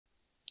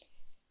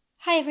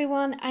Hi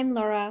everyone, I'm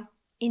Laura.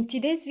 In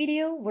today's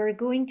video, we're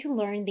going to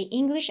learn the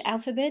English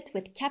alphabet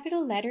with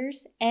capital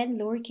letters and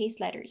lowercase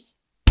letters.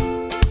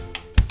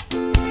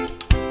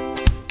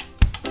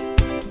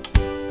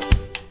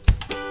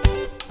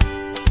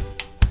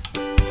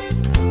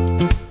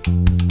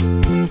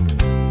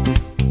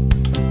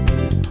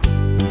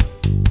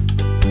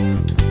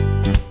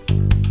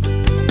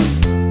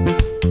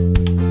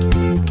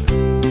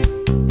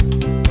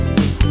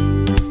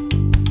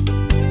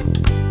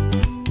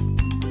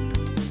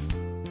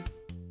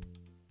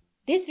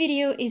 This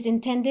video is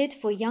intended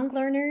for young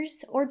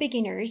learners or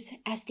beginners,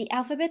 as the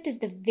alphabet is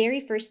the very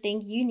first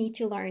thing you need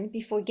to learn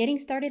before getting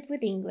started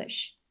with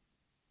English.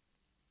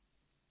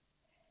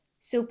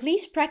 So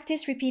please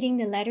practice repeating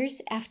the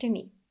letters after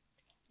me.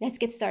 Let's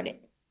get started.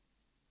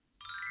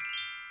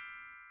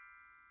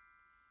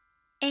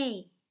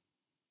 A.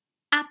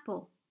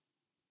 Apple.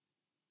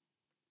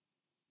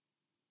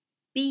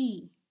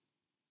 B.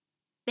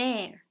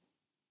 Bear.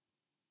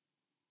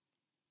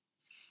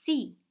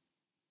 C.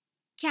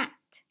 Cat.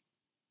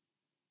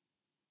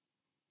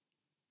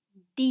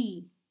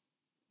 D.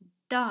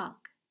 Dog.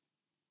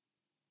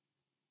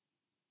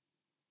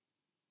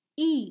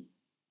 E.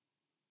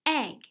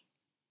 Egg.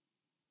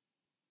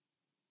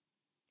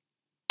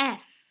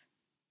 F.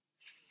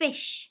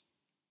 Fish.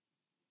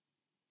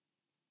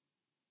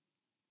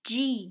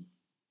 G.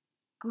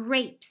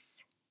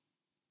 Grapes.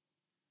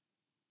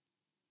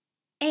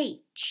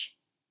 H.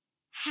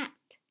 Hat.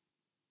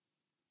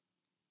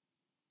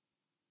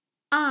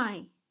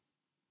 I.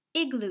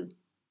 Igloo.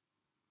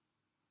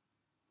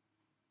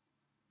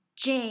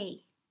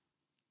 J.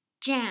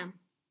 Jam.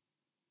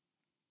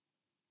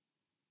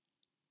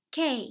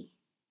 K.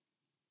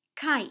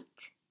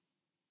 Kite.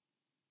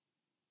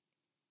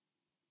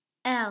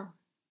 L.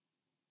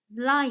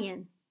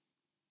 Lion.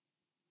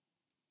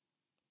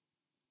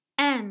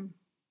 M.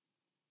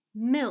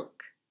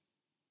 Milk.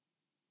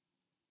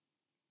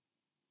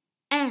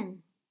 N.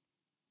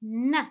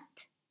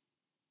 Nut.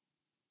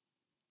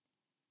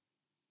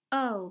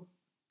 O.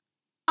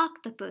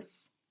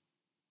 Octopus.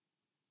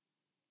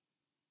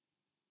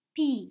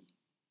 P.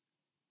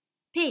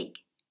 Pig.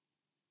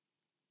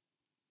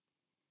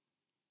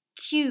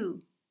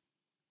 Q.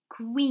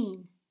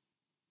 Queen.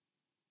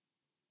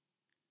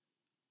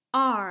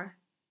 R.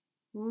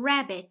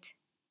 Rabbit.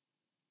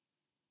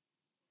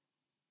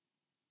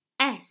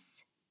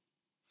 S.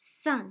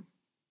 Sun.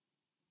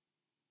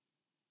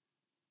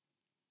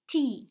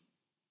 T.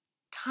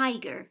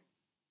 Tiger.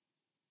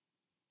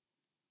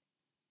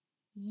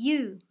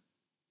 U.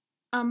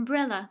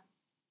 Umbrella.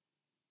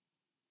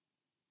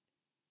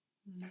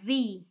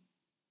 V.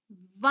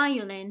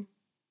 Violin.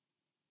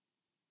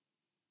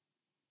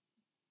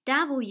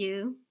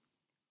 W.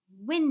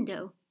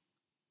 Window.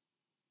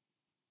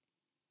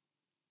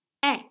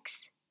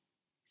 X.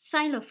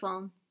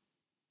 Xylophone.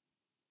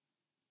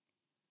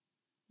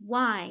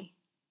 Y.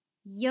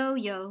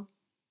 Yo-yo.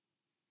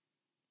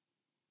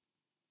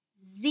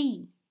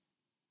 Z.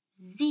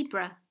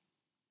 Zebra.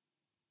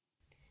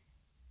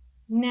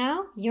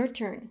 Now your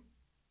turn.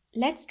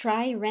 Let's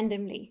try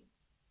randomly.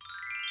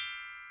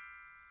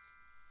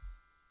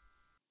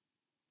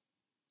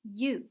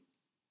 U.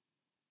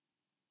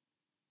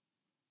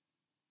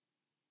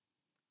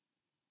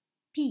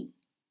 P.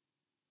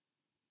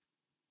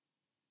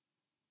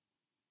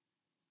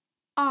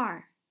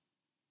 R.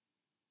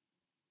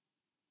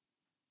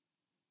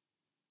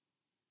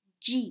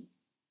 G.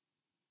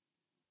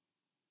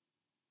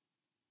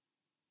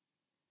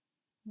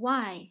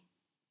 Y.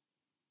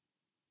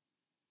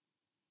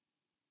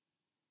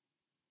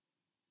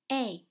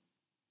 A.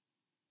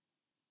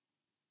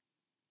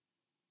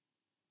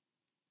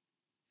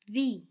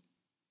 V.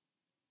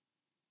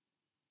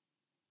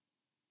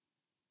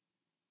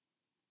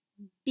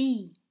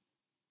 B.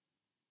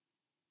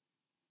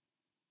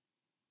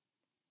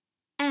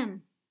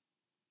 M.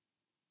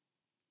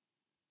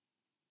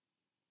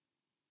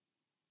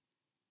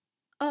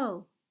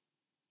 O.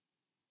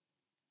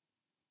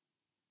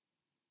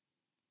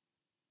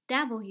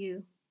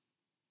 W.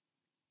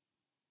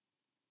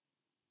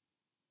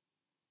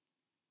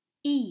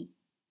 E.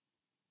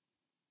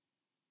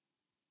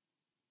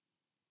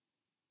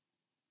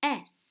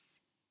 S.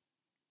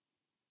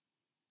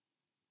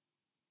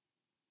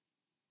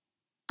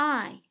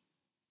 I.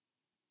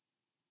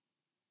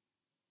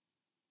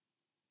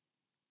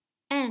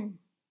 N.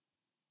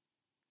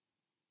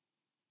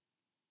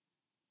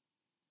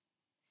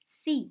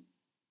 C.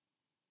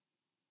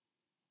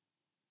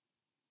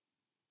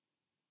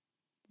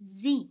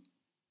 Z.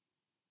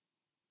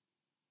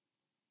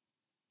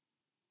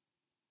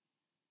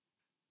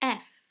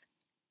 F.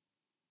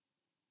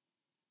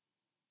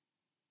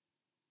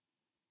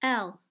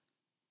 L.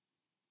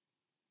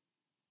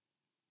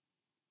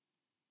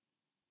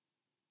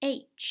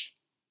 H.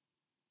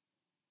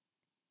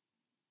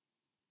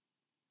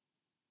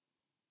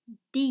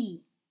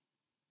 D.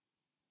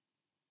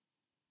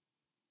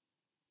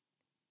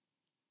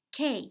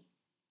 K.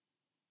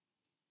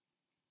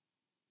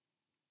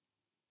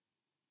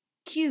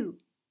 Q.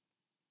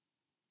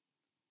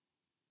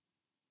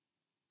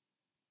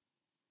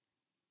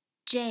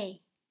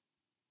 J,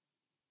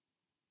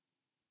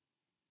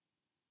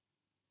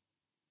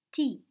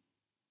 T,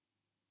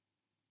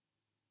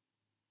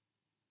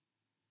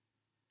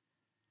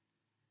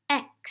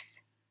 X.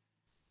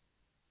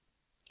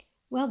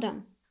 Well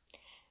done.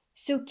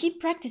 So keep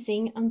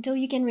practicing until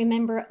you can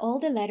remember all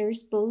the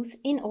letters both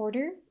in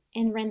order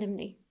and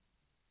randomly.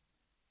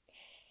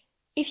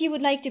 If you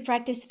would like to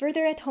practice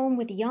further at home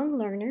with young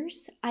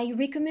learners, I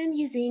recommend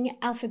using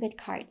alphabet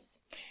cards.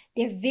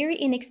 They're very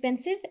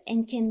inexpensive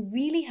and can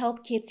really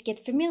help kids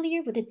get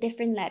familiar with the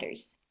different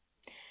letters.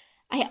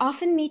 I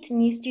often meet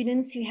new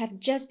students who have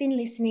just been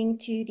listening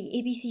to the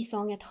ABC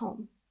song at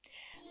home.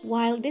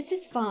 While this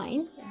is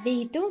fine,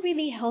 they don't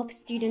really help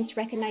students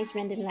recognize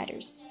random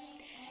letters.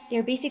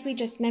 They're basically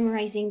just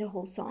memorizing the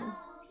whole song.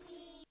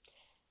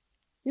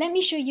 Let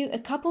me show you a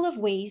couple of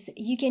ways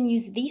you can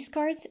use these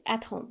cards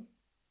at home.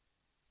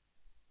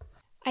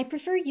 I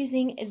prefer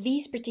using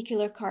these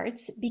particular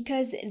cards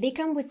because they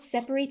come with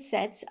separate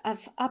sets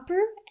of upper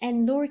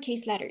and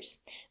lowercase letters,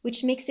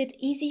 which makes it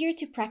easier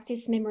to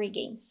practice memory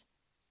games.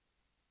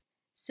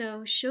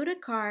 So show the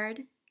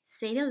card,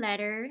 say the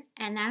letter,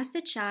 and ask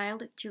the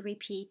child to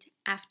repeat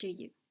after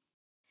you.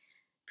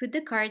 Put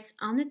the cards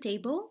on the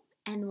table,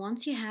 and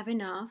once you have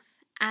enough,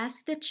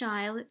 ask the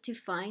child to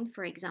find,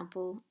 for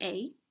example,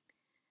 A.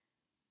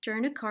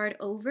 Turn the card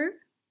over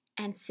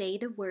and say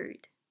the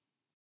word.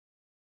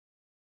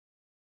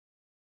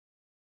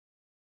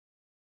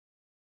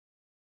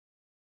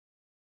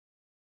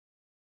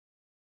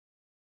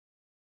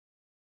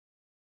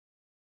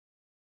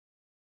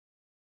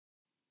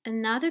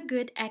 Another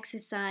good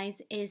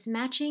exercise is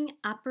matching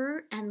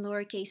upper and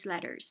lowercase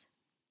letters.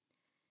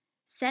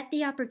 Set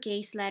the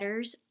uppercase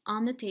letters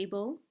on the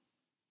table.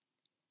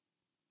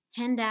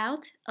 Hand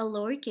out a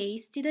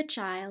lowercase to the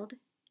child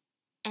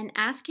and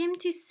ask him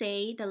to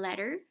say the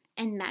letter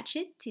and match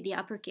it to the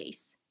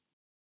uppercase.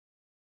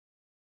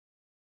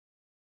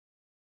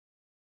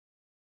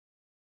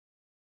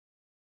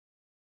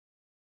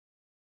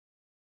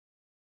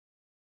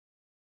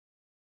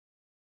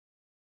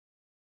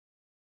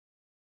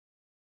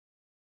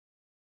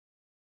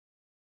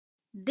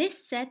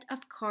 This set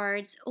of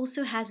cards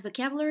also has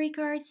vocabulary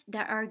cards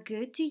that are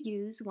good to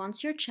use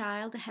once your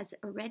child has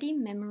already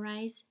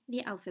memorized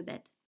the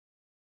alphabet.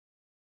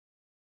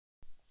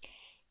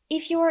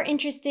 If you are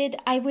interested,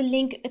 I will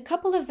link a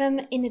couple of them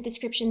in the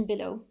description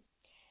below.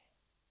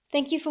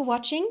 Thank you for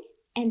watching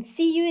and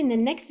see you in the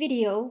next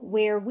video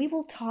where we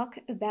will talk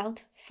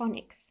about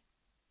phonics.